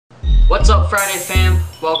What's up, Friday fam?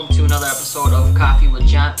 Welcome to another episode of Coffee with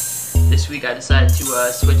Jant. This week I decided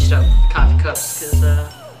to switch it up coffee cups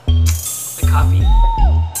because the coffee.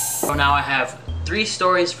 So now I have 3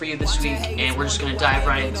 stories for you this week, and we're just gonna dive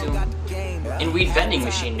right into them. In weed vending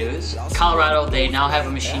machine news, Colorado, they now have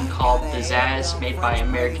a machine called the Zaz, made by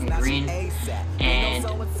American Green, and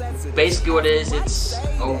basically what it is, it's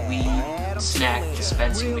a weed snack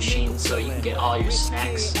dispensing machine, so you can get all your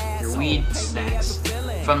snacks, your weed snacks,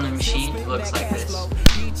 from the machine. It looks like this.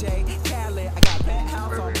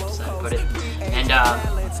 Wherever I put it. And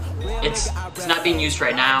it's not being used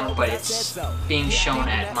right now, but it's being shown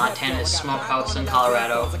at Montana's Smokehouse in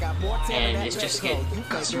Colorado, and it's just to get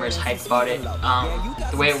customers hyped about it.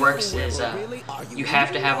 The way it works is you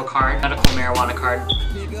have to have a card, medical marijuana card,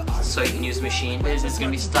 so you can use the machine. It's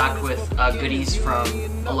going to be stocked with goodies from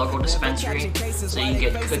a local dispensary, so you can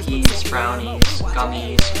get cookies, brownies,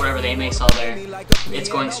 gummies, whatever they make all there. It's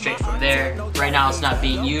going straight from there. Right now it's not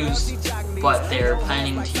being used, but they're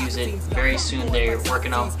planning to use it very soon. They're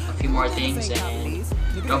working on a few more things, and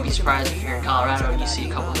don't be surprised if you're in Colorado and you see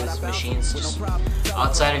a couple of those machines just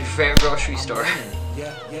outside of your favorite grocery store.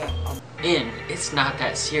 It's not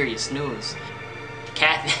that serious news.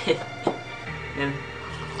 Kathy.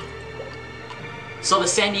 So the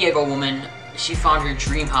San Diego woman, she found her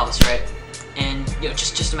dream house, right? And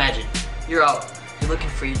just imagine, you're out, you're looking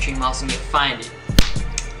for your dream house, and you find it,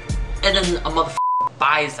 and then a motherfucker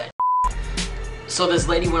buys that. So this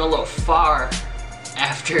lady went a little far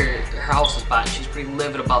after her house was bought. She's pretty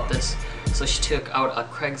livid about this, so she took out a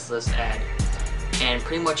Craigslist ad and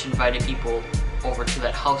pretty much invited people over to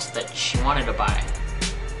that house that she wanted to buy.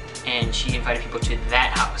 And she invited people to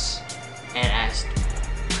that house and asked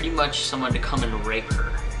pretty much someone to come and rape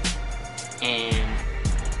her. And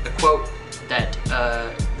the quote that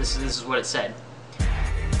this is what it said: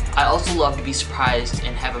 "I also love to be surprised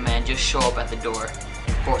and have a man just show up at the door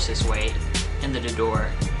and force his way into the door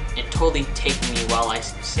and totally take me while I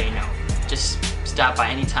say no. Just stop by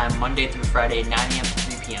anytime, Monday through Friday, 9 a.m. to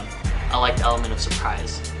 3 p.m. I like the element of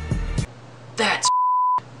surprise." That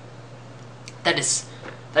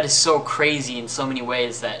is so crazy in so many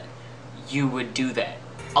ways that you would do that.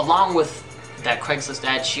 Along with that Craigslist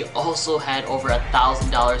ad, she also had over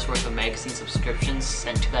 $1,000 worth of magazine subscriptions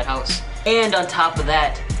sent to that house. And on top of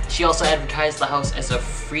that, she also advertised the house as a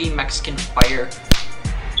free Mexican firework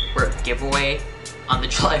giveaway on the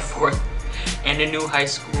July 4th and a new high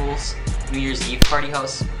school's New Year's Eve party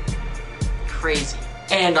house. Crazy.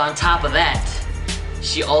 And on top of that,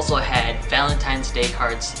 she also had Valentine's Day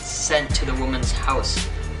cards sent to the woman's house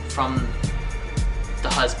from the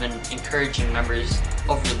husband, encouraging members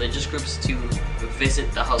of religious groups to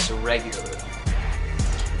visit the house regularly.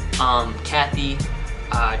 Kathy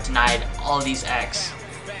denied all of these acts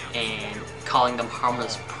and calling them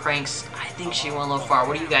harmless pranks. I think she went a little far.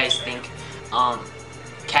 What do you guys think?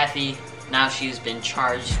 Kathy, now she's been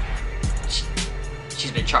charged.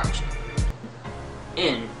 She's been charged.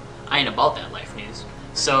 And I ain't about that life news.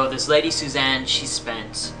 So this lady Suzanne, she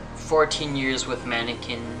spent 14 years with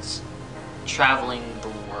Manikins, traveling the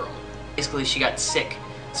world. Basically, she got sick.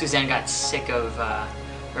 Suzanne got sick of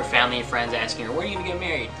her family and friends asking her, "When are you gonna get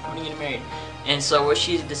married? When are you gonna get married?" And so what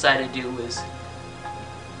she decided to do was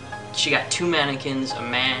she got 2 mannequins, a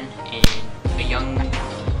man and a young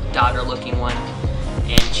daughter-looking one,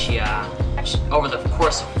 and she over the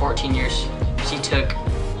course of 14 years, she took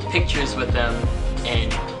pictures with them,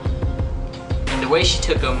 and the way she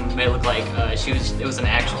took them made it look like it was an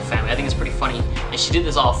actual family. I think it's pretty funny, and she did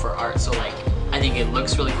this all for art, so like I think it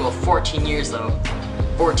looks really cool. 14 years though.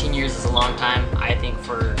 14 years is a long time, I think,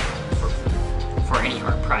 for any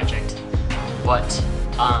art project. But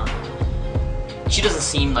she doesn't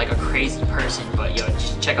seem like a crazy person, but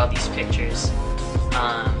just check out these pictures.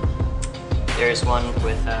 There's one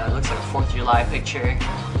with looks like a 4th of July picture.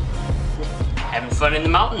 Having fun in the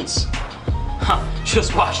mountains. Huh,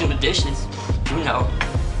 just washing the dishes. You know.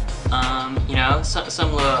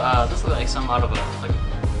 Some little this looks like some out of a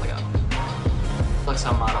like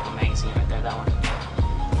something out of a magazine right there, that one.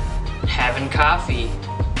 Having coffee.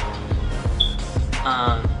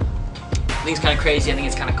 I think it's kind of crazy, I think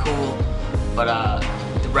it's kind of cool, but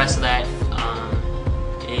the rest of that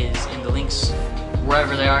is in the links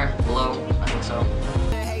wherever they are below, I think so.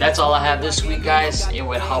 That's all I have this week, guys. It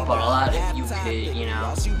would help out a lot if you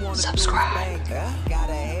could, subscribe,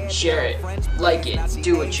 share it, like it,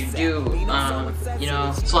 do what you do,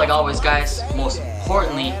 So like always, guys, most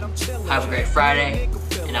importantly, have a great Friday,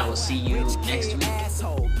 and I will see you next week.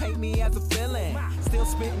 Still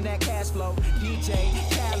spitting that cash flow, DJ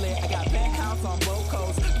Khaled, I got penthouse on both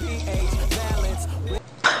coasts, PH balance.